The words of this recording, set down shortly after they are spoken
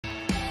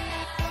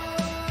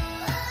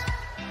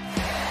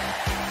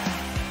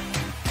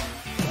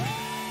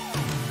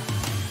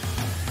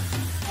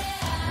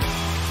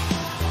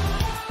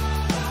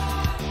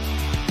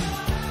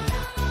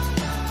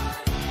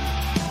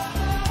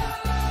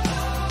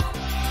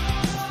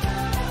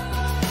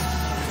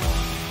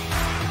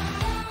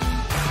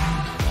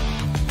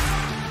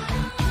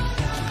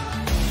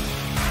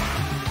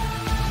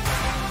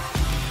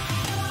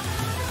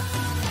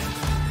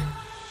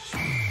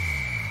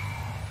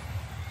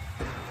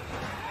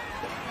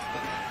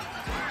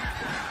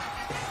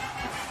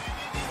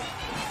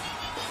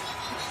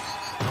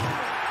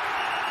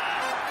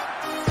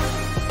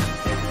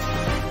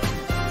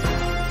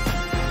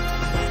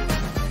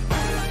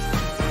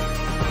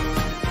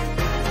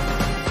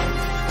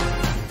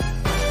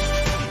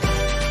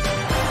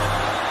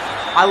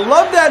I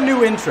love that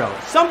new intro.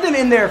 Something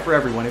in there for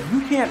everyone. If you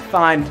can't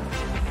find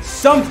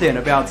something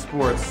about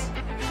sports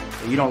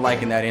that you don't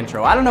like in that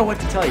intro, I don't know what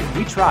to tell you.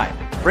 We tried.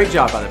 Great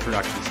job by the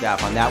production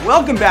staff on that.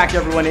 Welcome back,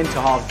 everyone,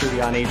 into Hall of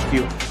Trivia on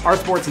HQ, our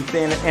sports and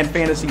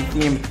fantasy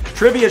themed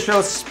trivia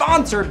show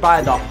sponsored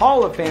by the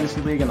Hall of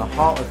Fantasy League and the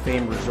Hall of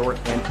Fame Resort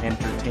and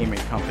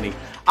Entertainment Company.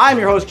 I'm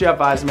your host, Jeff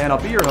Eisenband.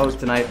 I'll be your host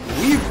tonight.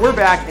 We're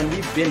back, and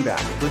we've been back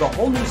with a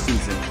whole new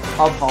season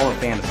of Hall of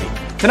Fantasy.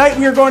 Tonight,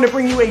 we are going to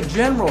bring you a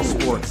general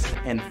sports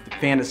and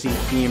fantasy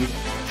themed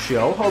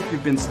show. Hope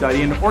you've been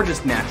studying or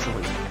just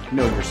naturally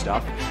know your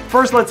stuff.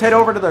 First, let's head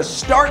over to the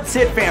Start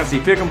Sit Fantasy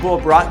Pick and Pull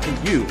brought to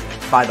you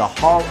by the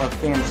Hall of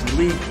Fantasy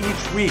League.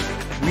 Each week,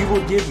 we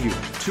will give you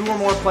 2 or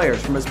more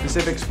players from a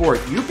specific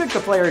sport. You pick the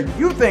player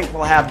you think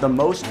will have the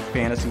most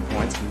fantasy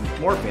points,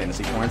 more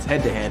fantasy points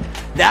head-to-head.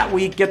 That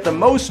week, get the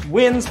most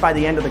wins by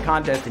the end of the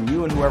contest, and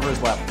you and whoever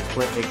is left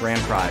will split a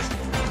grand prize.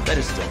 That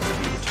is still to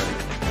be determined.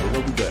 It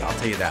will be good, I'll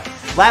tell you that.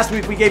 Last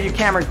week, we gave you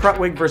Cameron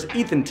Krutwig versus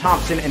Ethan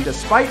Thompson, and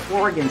despite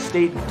Oregon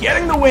State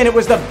getting the win, it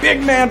was the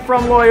big man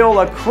from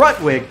Loyola,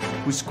 Krutwig,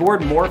 who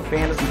scored more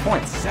fantasy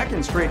points.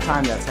 Second straight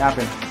time that's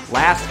happened.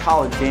 Last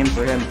college game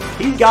for him.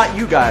 He got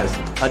you guys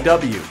a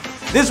W.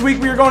 This week,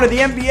 we are going to the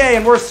NBA,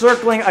 and we're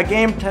circling a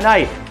game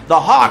tonight. The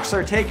Hawks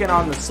are taking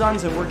on the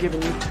Suns, and we're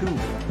giving you 2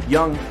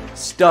 young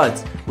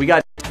studs. We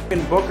got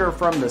Devin Booker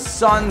from the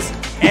Suns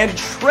and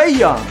Trae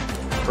Young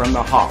from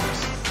the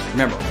Hawks.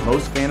 Remember,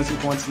 most fantasy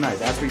points tonight.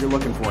 That's what you're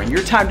looking for. And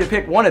your time to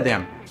pick one of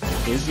them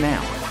is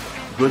now.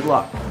 Good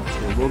luck.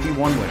 There will be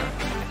one winner.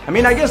 I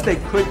mean, I guess they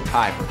could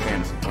tie for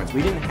fantasy points.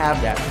 We didn't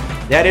have that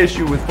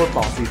issue with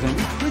football season.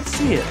 We could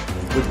see it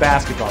with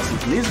basketball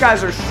season. These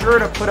guys are sure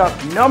to put up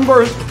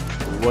numbers.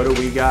 What do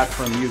we got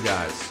from you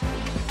guys?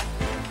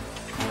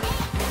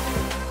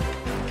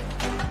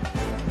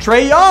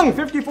 Trae Young,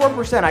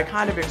 54%. I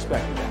kind of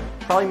expected that.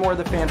 Probably more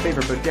the fan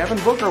favorite, but Devin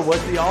Booker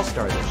was the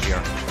all-star this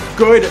year.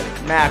 Good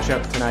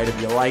matchup tonight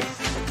if you like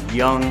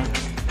young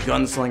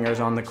gunslingers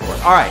on the court.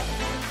 All right,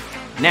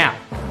 now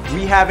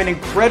we have an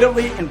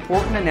incredibly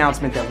important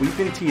announcement that we've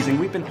been teasing,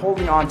 we've been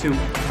holding on to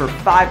for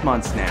 5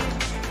 months now.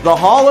 The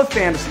Hall of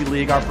Fantasy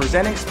League, our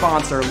presenting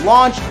sponsor,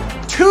 launched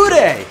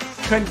today.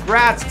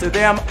 Congrats to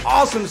them,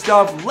 awesome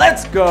stuff,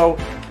 let's go.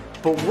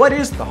 But what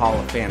is the Hall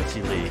of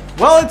Fantasy League?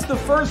 Well, it's the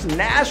first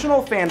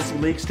national fantasy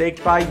league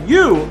staked by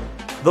you,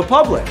 the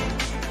public.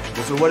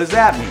 Well, so what does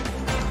that mean?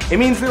 It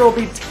means there will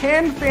be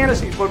 10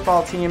 fantasy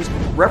football teams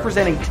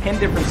representing 10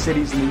 different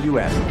cities in the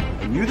U.S.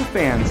 And you, the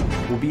fans,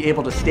 will be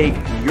able to stake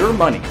your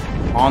money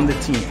on the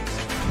teams.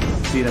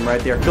 You see them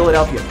right there.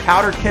 Philadelphia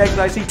Powder Kegs,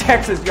 I see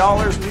Texas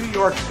Y'allers, New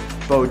York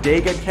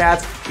Bodega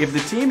Cats. If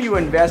the team you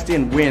invest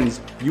in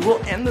wins, you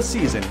will end the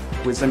season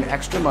with some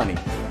extra money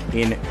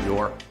in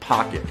your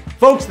pocket.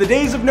 Folks, the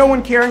days of no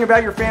one caring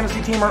about your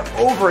fantasy team are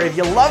over. If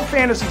you love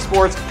fantasy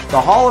sports, the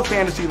Hall of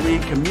Fantasy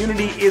League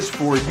community is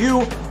for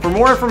you. For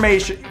more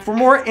information, for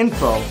more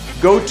info,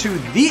 go to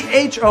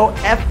thehofl.com.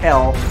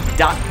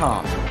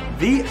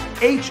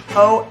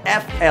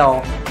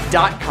 thehofl.com.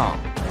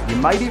 You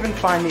might even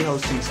find me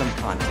hosting some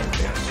content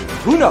there soon.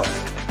 Who knows?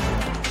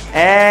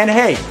 And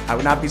hey, I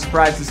would not be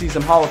surprised to see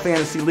some Hall of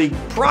Fantasy League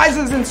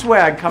prizes and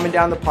swag coming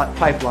down the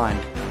pipeline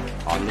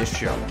on this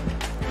show.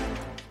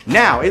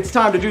 Now, it's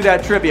time to do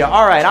that trivia.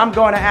 All right, I'm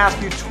going to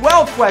ask you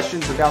 12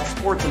 questions about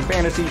sports and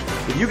fantasy.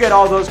 If you get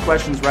all those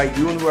questions right,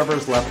 you and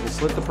whoever's left will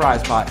split the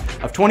prize pot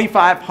of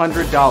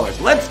 $2,500.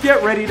 Let's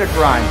get ready to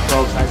grind,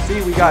 folks. I see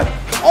we got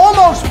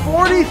almost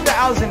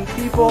 40,000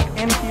 people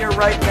in here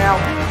right now.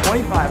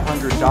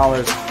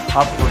 $2,500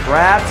 up for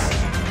grabs.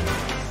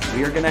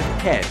 We are going to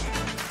head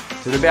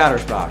to the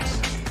batter's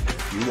box.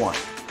 Q1.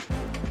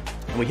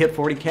 And we hit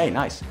 40K.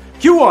 Nice.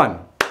 Q1.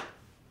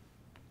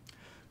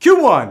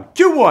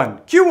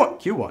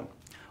 Q1.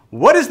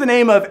 What is the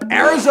name of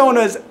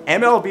Arizona's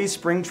MLB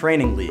Spring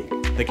Training League?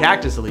 The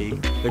Cactus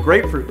League, the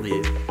Grapefruit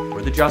League,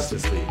 or the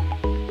Justice League?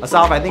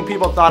 Asaf, I think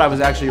people thought I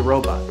was actually a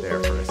robot there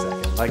for a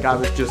second. Like I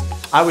was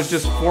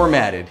just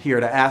formatted here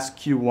to ask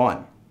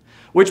Q1.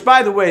 Which,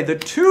 by the way, the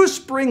 2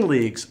 spring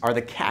leagues are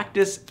the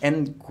Cactus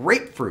and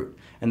Grapefruit,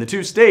 and the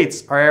 2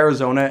 states are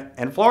Arizona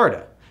and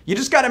Florida. You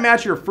just got to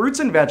match your fruits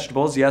and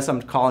vegetables, yes,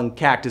 I'm calling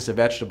cactus a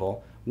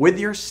vegetable, with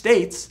your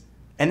states,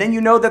 and then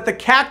you know that the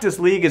Cactus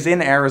League is in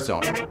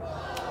Arizona.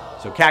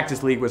 So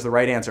Cactus League was the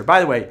right answer. By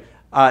the way,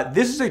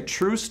 this is a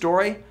true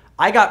story.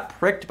 I got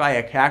pricked by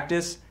a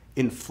cactus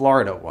in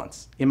Florida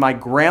once, in my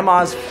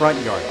grandma's front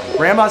yard,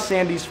 Grandma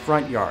Sandy's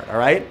front yard, all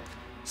right?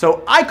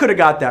 So I could have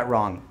got that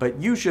wrong,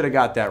 but you should have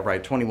got that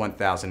right.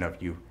 21,000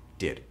 of you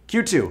did.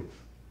 Q2.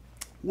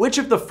 Which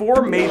of the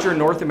 4 major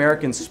North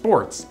American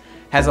sports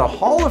has a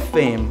Hall of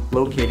Fame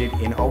located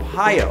in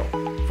Ohio?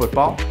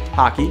 Football,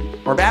 hockey,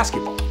 or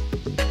basketball?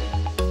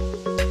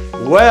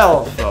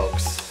 Well,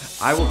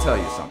 folks, I will tell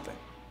you something.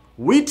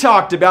 We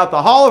talked about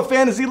the Hall of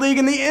Fantasy League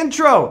in the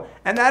intro,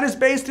 and that is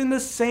based in the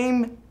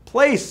same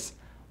place.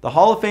 The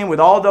Hall of Fame with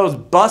all those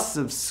busts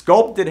of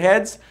sculpted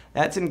heads,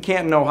 that's in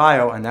Canton,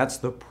 Ohio, and that's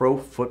the Pro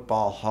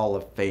Football Hall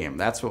of Fame.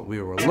 That's what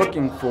we were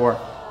looking for.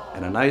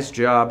 And a nice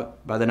job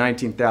by the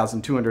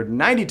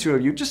 19,292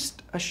 of you,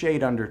 just a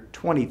shade under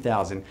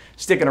 20,000,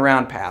 sticking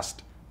around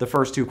past the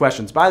first two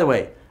questions. By the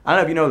way, I don't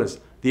know if you know this,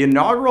 the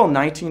inaugural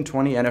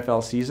 1920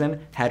 NFL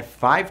season had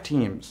 5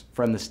 teams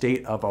from the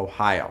state of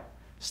Ohio.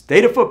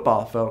 State of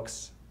football,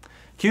 folks.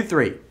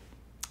 Q3.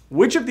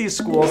 Which of these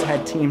schools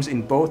had teams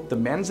in both the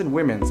men's and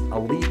women's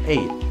Elite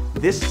 8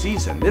 this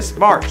season, this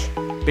March?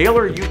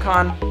 Baylor,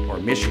 UConn, or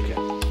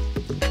Michigan?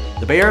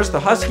 The Bears,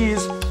 the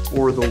Huskies,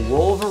 or the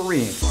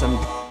Wolverines? Some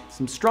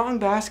strong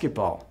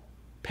basketball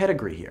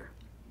pedigree here.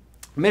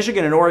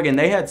 Michigan and Oregon,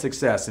 they had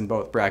success in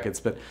both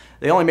brackets, but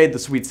they only made the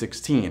Sweet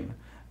 16.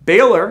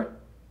 Baylor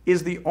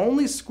is the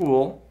only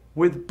school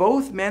with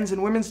both men's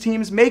and women's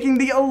teams making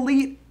the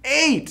Elite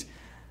 8.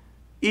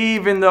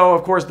 Even though,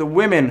 of course, the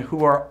women,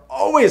 who are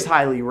always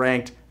highly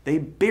ranked, they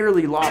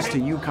barely lost to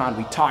UConn.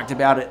 We talked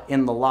about it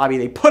in the lobby.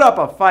 They put up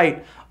a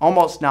fight,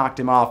 almost knocked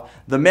him off.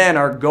 The men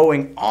are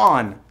going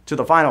on to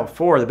the Final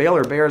Four. The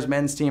Baylor Bears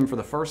men's team, for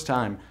the first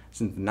time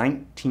since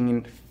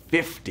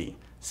 1950.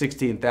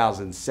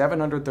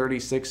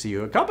 16,736 of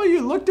you. A couple of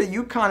you looked at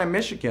UConn and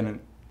Michigan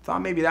and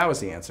thought maybe that was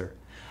the answer.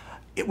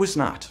 It was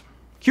not.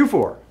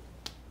 Q4.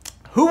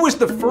 Who was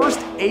the first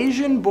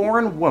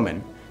Asian-born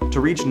woman to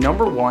reach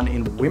 #1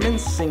 in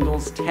women's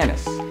singles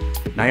tennis?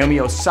 Naomi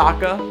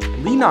Osaka,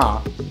 Li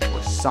Na,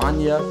 or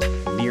Sonia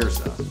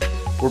Mirza?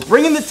 We're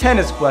bringing the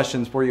tennis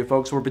questions for you,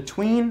 folks. We're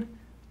between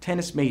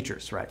tennis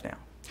majors right now.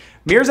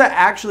 Mirza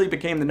actually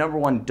became the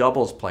 #1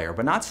 doubles player,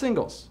 but not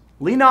singles.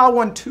 Li Na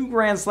won 2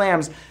 Grand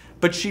Slams,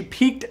 but she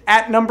peaked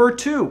at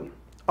 #2.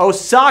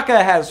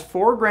 Osaka has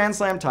 4 Grand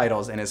Slam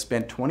titles and has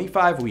spent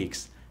 25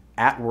 weeks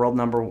at world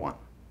 #1.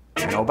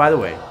 And oh, by the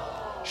way,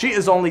 she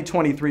is only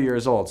 23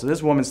 years old, so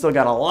this woman still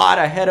got a lot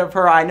ahead of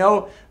her. I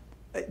know,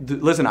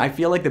 listen, I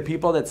feel like the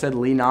people that said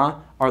Li Na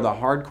are the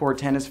hardcore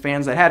tennis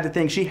fans that had to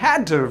think she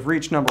had to have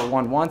reached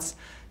 #1 once.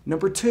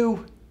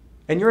 #2,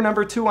 and you're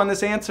 #2 on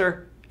this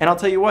answer. And I'll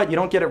tell you what, you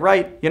don't get it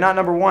right, you're not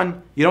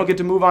 #1. You don't get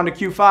to move on to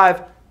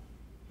Q5.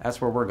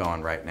 That's where we're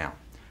going right now.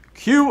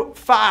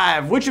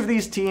 Q5, which of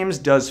these teams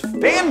does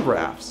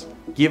Fangraphs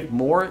give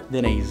more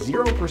than a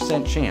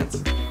 0%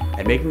 chance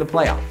at making the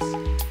playoffs?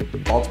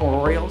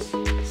 Baltimore Orioles,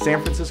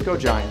 San Francisco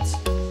Giants,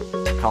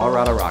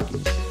 Colorado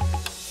Rockies.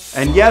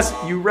 And yes,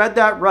 you read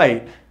that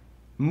right.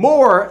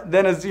 More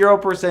than a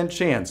 0%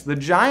 chance. The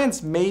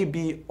Giants may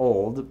be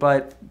old,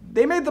 but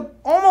they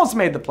almost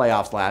made the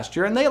playoffs last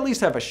year, and they at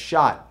least have a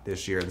shot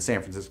this year, the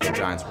San Francisco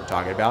Giants we're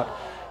talking about.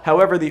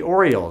 However, the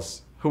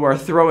Orioles, who are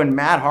throwing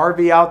Matt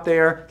Harvey out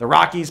there, the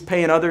Rockies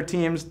paying other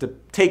teams to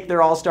take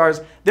their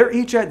all-stars, they're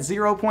each at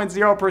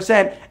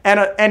 0.0%.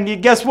 And you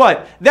guess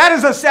what? That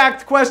is a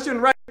sacked question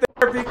right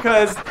there,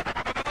 because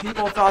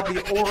people thought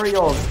the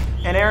Orioles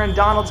and Aaron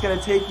Donald's going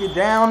to take you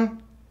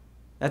down.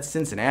 That's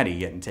Cincinnati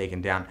getting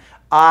taken down.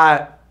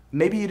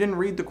 Maybe you didn't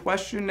read the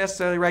question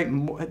necessarily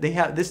right.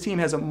 This team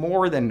has a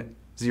more than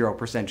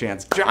 0%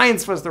 chance.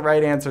 Giants was the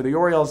right answer. The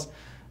Orioles,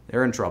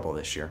 they're in trouble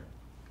this year.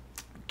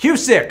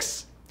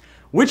 Q6.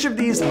 Which of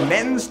these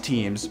men's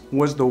teams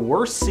was the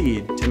worst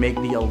seed to make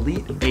the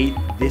Elite 8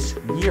 this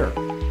year?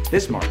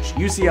 This March,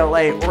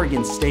 UCLA,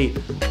 Oregon State,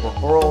 or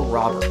Oral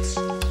Roberts?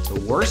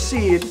 The worst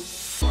seed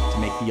to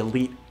make the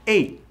Elite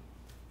 8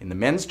 in the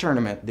men's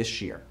tournament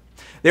this year.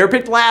 They were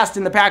picked last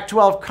in the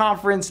Pac-12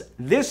 conference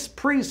this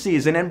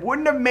preseason and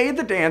wouldn't have made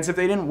the dance if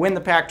they didn't win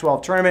the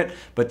Pac-12 tournament,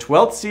 but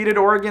 12th seeded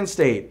Oregon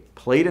State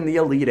played in the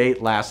Elite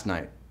 8 last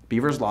night.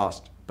 Beavers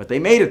lost, but they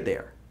made it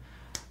there.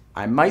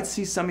 I might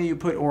see some of you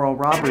put Oral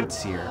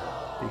Roberts here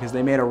because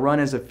they made a run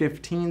as a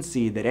 15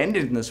 seed that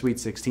ended in the Sweet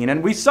 16.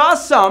 And we saw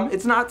some,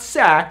 it's not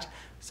sacked.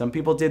 Some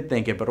people did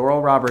think it, but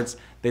Oral Roberts,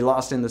 they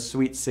lost in the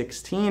Sweet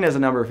 16 as a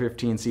number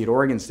 15 seed.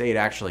 Oregon State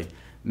actually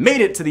made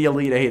it to the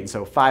Elite 8, and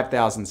so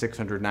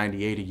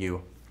 5,698 of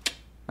you.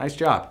 Nice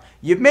job.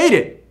 You've made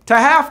it to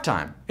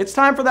halftime. It's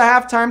time for the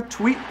halftime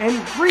tweet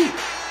and greet.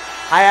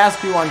 I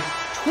asked you on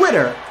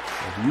Twitter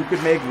if you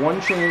could make one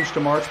change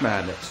to March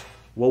Madness.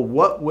 Well,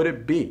 what would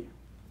it be?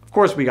 Of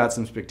course, we got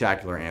some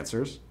spectacular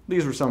answers.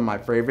 These were some of my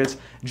favorites.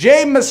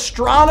 Jay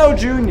Mastrano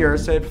Jr.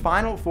 said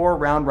Final Four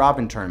round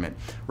robin tournament.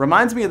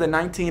 Reminds me of the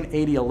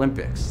 1980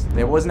 Olympics.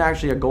 There wasn't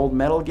actually a gold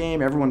medal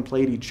game. Everyone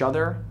played each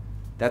other.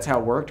 That's how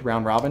it worked,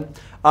 round robin.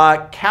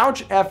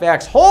 Couch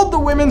FX, hold the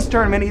women's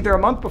tournament either a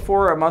month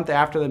before or a month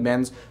after the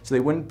men's so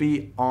they wouldn't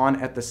be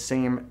on at the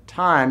same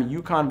time.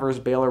 UConn versus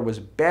Baylor was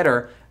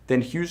better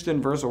than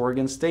Houston versus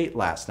Oregon State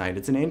last night.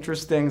 It's an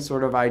interesting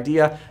sort of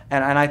idea,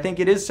 and I think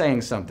it is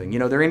saying something. You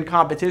know, they're in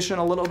competition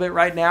a little bit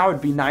right now.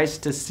 It'd be nice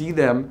to see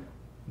them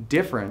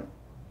different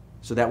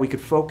so that we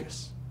could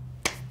focus.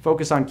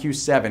 Focus on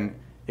Q7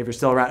 if you're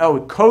still around.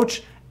 Oh,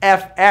 Coach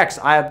FX,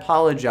 I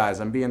apologize.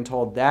 I'm being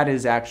told that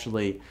is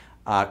actually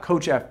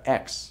Coach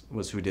FX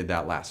was who did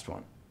that last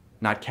one,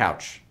 not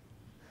Couch.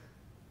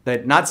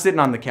 Not sitting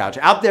on the couch,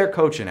 out there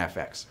coaching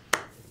FX.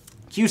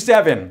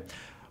 Q7.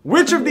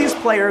 Which of these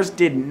players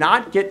did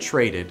not get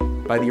traded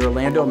by the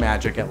Orlando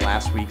Magic at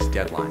last week's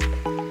deadline?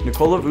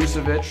 Nikola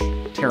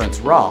Vucevic, Terrence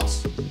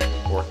Ross,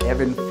 or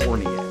Evan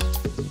Fournier?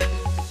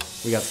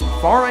 We got some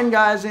foreign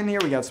guys in here.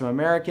 We got some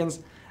Americans.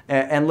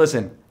 And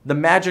listen, the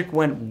Magic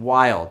went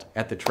wild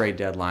at the trade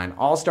deadline.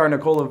 All-star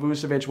Nikola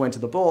Vucevic went to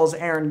the Bulls.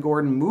 Aaron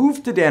Gordon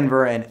moved to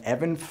Denver. And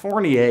Evan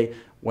Fournier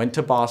went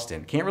to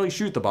Boston. Can't really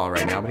shoot the ball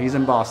right now, but he's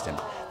in Boston.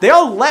 They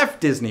all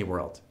left Disney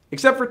World,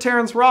 except for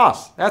Terrence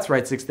Ross. That's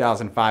right,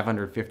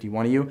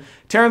 6,551 of you.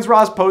 Terrence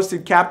Ross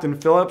posted Captain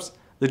Phillips,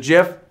 the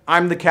GIF,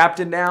 I'm the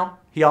captain now.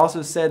 He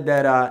also said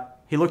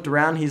that he looked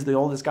around. He's the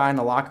oldest guy in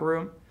the locker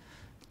room.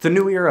 It's a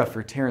new era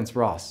for Terrence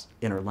Ross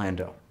in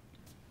Orlando.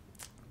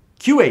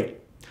 Q8.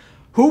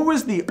 Who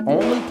was the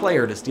only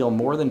player to steal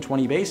more than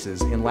 20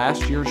 bases in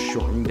last year's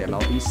shortened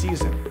MLB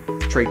season?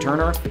 Trey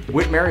Turner,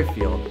 Whit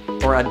Merrifield,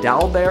 or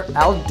Adalberto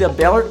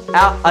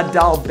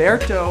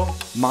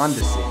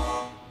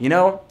Mondesi? You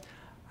know,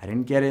 I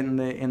didn't get it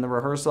in the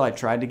rehearsal. I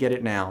tried to get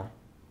it now.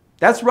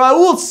 That's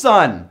Raul's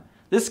son.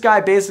 This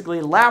guy basically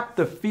lapped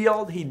the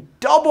field. He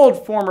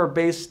doubled former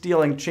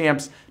base-stealing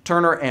champs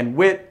Turner and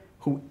Whit,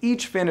 who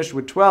each finished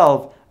with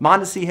 12.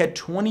 Mondesi had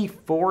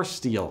 24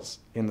 steals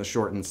in the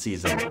shortened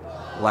season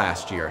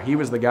last year. He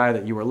was the guy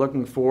that you were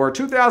looking for.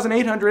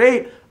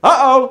 2,808.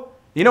 Uh-oh.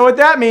 You know what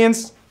that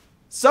means?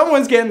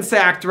 Someone's getting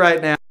sacked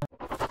right now.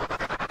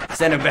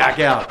 Send him back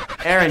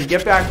out. Aaron,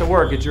 get back to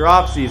work. It's your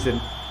off season.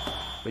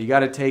 But you got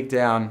to take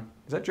down...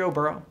 Is that Joe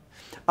Burrow?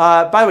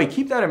 By the way,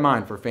 keep that in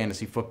mind for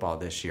fantasy football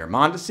this year.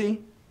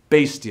 Mondesi,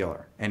 base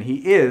stealer. And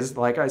he is,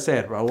 like I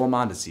said, Raul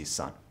Mondesi's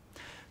son.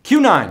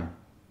 Q9.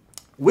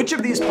 Which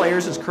of these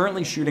players is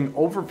currently shooting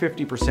over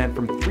 50%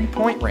 from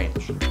three-point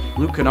range?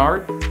 Luke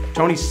Kennard,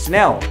 Tony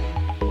Snell,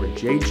 or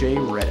JJ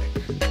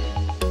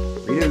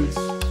Redick? Reduce.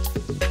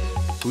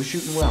 Who's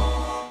shooting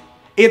well?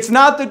 It's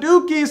not the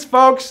Dukies,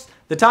 folks.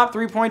 The top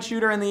three-point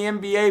shooter in the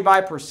NBA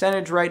by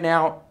percentage right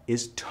now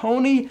is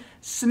Tony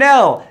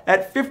Snell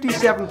at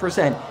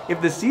 57%.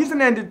 If the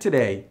season ended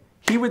today,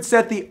 he would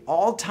set the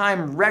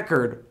all-time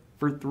record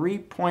for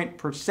three-point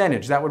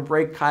percentage. That would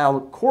break Kyle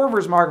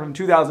Korver's mark from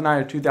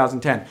 2009 to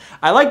 2010.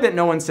 I like that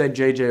no one said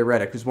JJ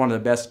Redick, who's one of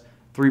the best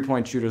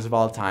three-point shooters of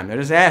all time.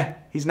 They're just,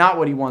 he's not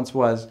what he once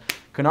was.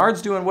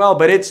 Kennard's doing well,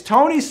 but it's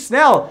Tony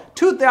Snell,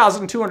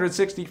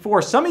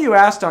 2,264. Some of you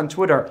asked on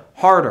Twitter,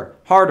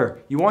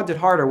 harder. You wanted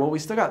harder. Well, we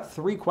still got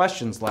 3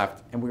 questions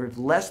left, and we're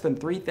less than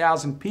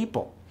 3,000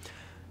 people.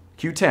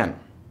 Q10.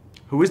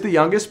 Who is the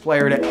youngest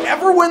player to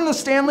ever win the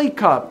Stanley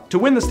Cup,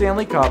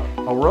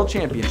 a World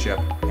Championship,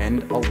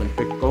 and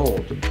Olympic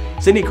gold?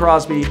 Sidney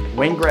Crosby,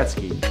 Wayne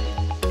Gretzky,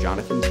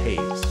 Jonathan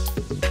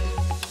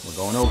Toews. We're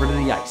going over to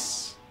the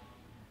ice.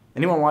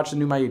 Anyone watch the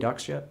new Mighty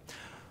Ducks yet?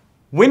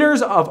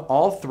 Winners of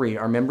all 3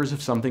 are members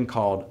of something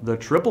called the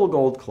Triple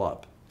Gold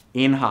Club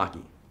in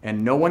hockey.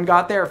 And no one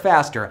got there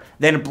faster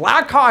than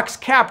Blackhawks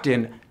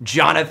captain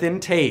Jonathan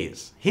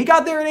Toews. He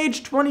got there at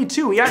age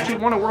 22. He actually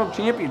won a World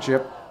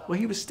Championship. Well,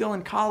 he was still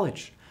in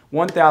college.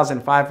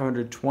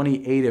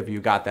 1,528 of you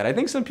got that. I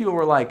think some people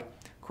were like,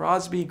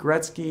 Crosby,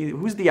 Gretzky,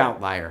 who's the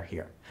outlier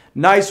here?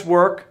 Nice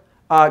work.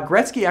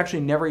 Gretzky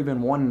actually never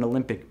even won an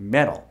Olympic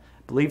medal.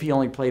 I believe he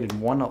only played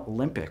in 1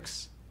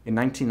 Olympics in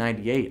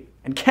 1998.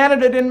 And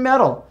Canada didn't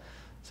medal.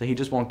 So he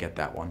just won't get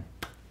that one.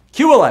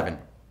 Q11.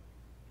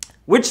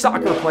 Which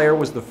soccer player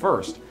was the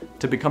first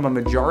to become a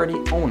majority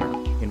owner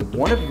in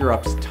one of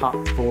Europe's top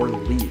 4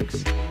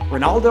 leagues?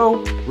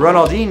 Ronaldo,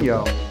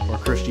 Ronaldinho, or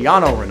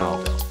Cristiano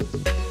Ronaldo?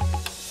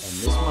 And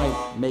this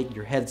might make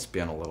your head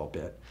spin a little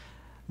bit.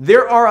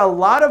 There are a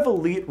lot of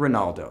elite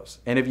Ronaldos,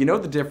 and if you know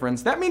the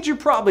difference, that means you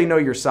probably know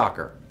your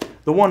soccer.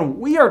 The one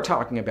we are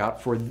talking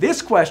about for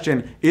this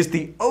question is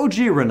the OG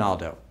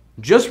Ronaldo.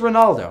 Just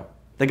Ronaldo.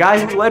 The guy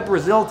who led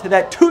Brazil to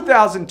that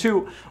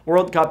 2002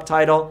 World Cup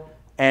title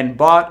and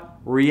bought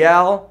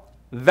Real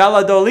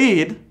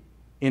Valladolid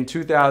in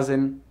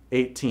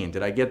 2018.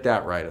 Did I get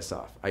that right,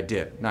 Asaf? I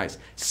did. Nice.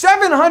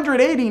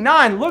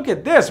 789. Look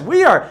at this.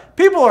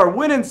 People are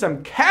winning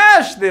some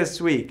cash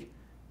this week.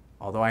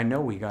 Although I know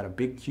we got a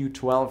big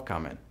Q12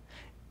 coming.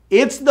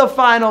 It's the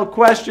final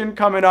question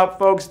coming up,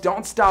 folks.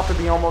 Don't stop at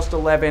the almost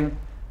 11.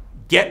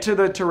 Get to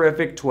the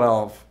terrific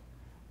 12.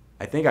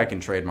 I think I can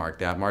trademark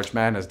that. March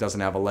Madness doesn't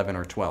have 11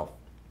 or 12.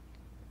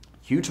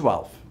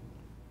 Q12.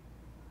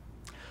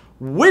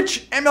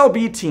 Which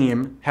MLB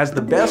team has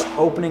the best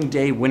opening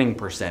day winning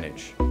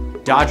percentage?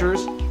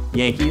 Dodgers,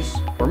 Yankees,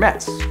 or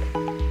Mets?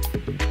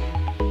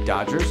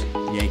 Dodgers,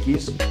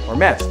 Yankees, or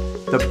Mets?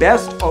 The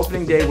best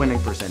opening day winning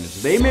percentage.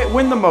 They may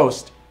win the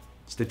most,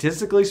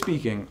 statistically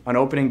speaking, on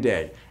opening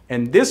day.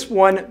 And this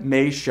one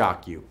may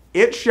shock you.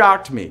 It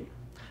shocked me.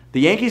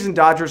 The Yankees and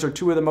Dodgers are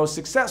 2 of the most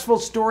successful,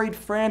 storied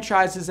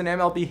franchises in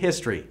MLB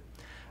history.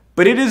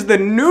 But it is the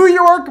New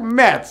York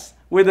Mets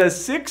with a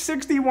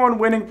 .661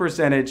 winning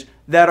percentage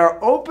that are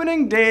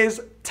opening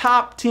day's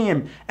top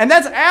team. And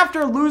that's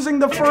after losing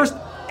the first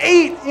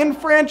 8 in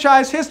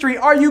franchise history.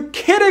 Are you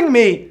kidding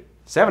me?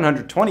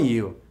 720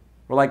 you.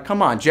 We're like,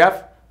 come on,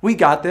 Jeff. We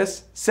got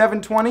this.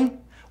 720?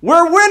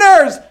 We're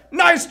winners!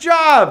 Nice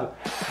job!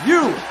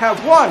 You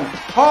have won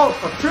Hall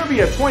of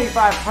Trivia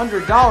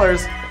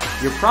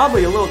 $2,500. You're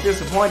probably a little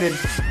disappointed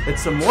that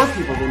some more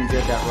people didn't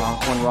get that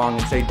wrong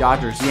and say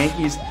Dodgers,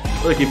 Yankees.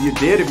 Look, if you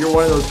did, if you're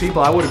one of those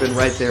people, I would have been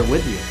right there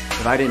with you.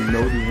 If I didn't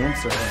know the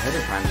answer ahead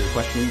of time to your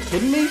question. Are you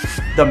kidding me?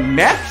 The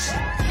Mets?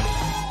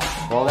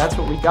 Well, that's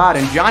what we got.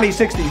 And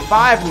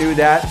Johnny65 knew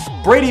that.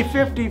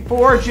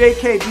 Brady54,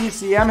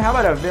 JKBCM. How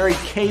about a very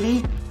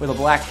Katie with a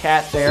black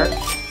cat there?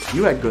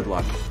 You had good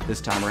luck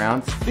this time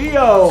around.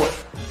 Theo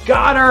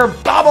Goddard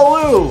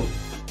Babalu.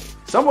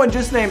 Someone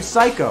just named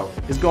Psycho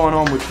is going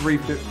home with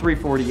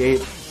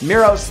 348.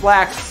 Miro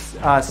Slacks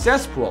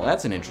Cesspool.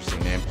 That's an interesting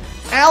name.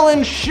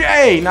 Alan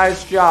Shea.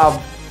 Nice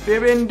job.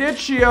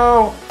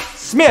 Bibindicio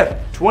Smith.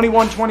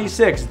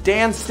 2126.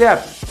 Dan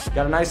Stepp.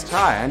 Got a nice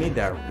tie. I need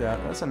that.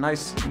 That's a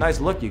nice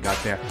look you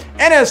got there.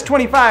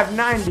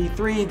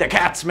 NS2593. The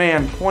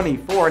Catsman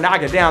 24.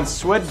 Knock it down.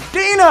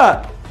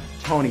 Swedina.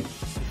 Tony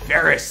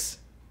Ferris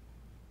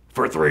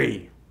for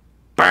 3.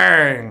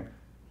 Bang.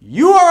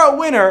 You are a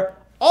winner.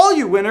 All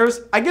you winners,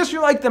 I guess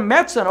you're like the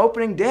Mets on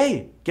opening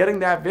day, getting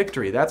that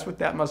victory. That's what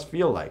that must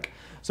feel like.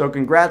 So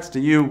congrats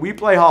to you. We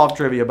play Hall of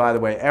Trivia, by the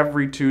way,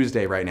 every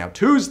Tuesday right now.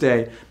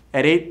 Tuesday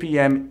at 8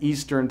 p.m.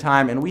 Eastern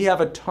Time. And we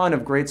have a ton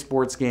of great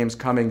sports games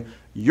coming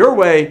your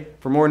way.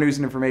 For more news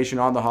and information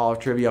on the Hall of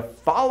Trivia,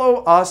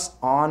 follow us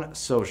on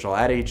social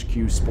at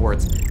HQ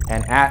Sports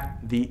and at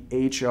the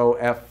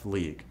HOF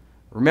League.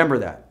 Remember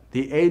that,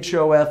 the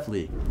HOF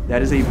League.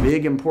 That is a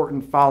big,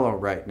 important follow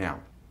right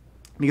now.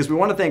 Because we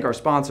want to thank our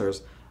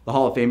sponsors, the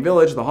Hall of Fame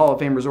Village, the Hall of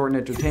Fame Resort and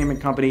Entertainment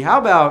Company. How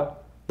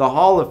about the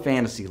Hall of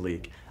Fantasy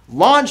League?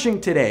 Launching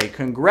today.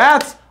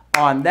 Congrats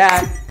on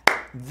that.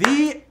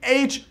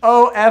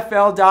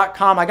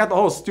 TheHOFL.com. I got the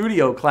whole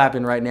studio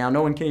clapping right now.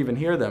 No one can even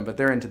hear them, but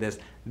they're into this.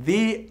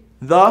 However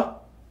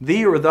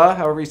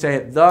you say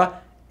it,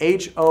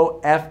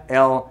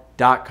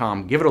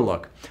 TheHOFL.com. Give it a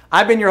look.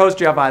 I've been your host,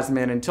 Jeff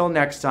Eisenband. Until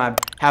next time,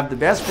 have the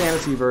best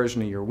fantasy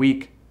version of your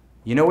week.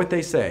 You know what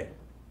they say.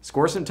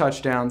 Score some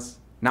touchdowns.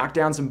 Knock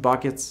down some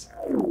buckets,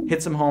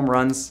 hit some home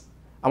runs.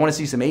 I want to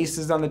see some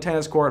aces on the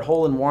tennis court,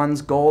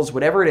 hole-in-ones, goals,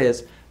 whatever it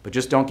is, but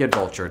just don't get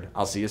vultured.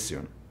 I'll see you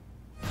soon.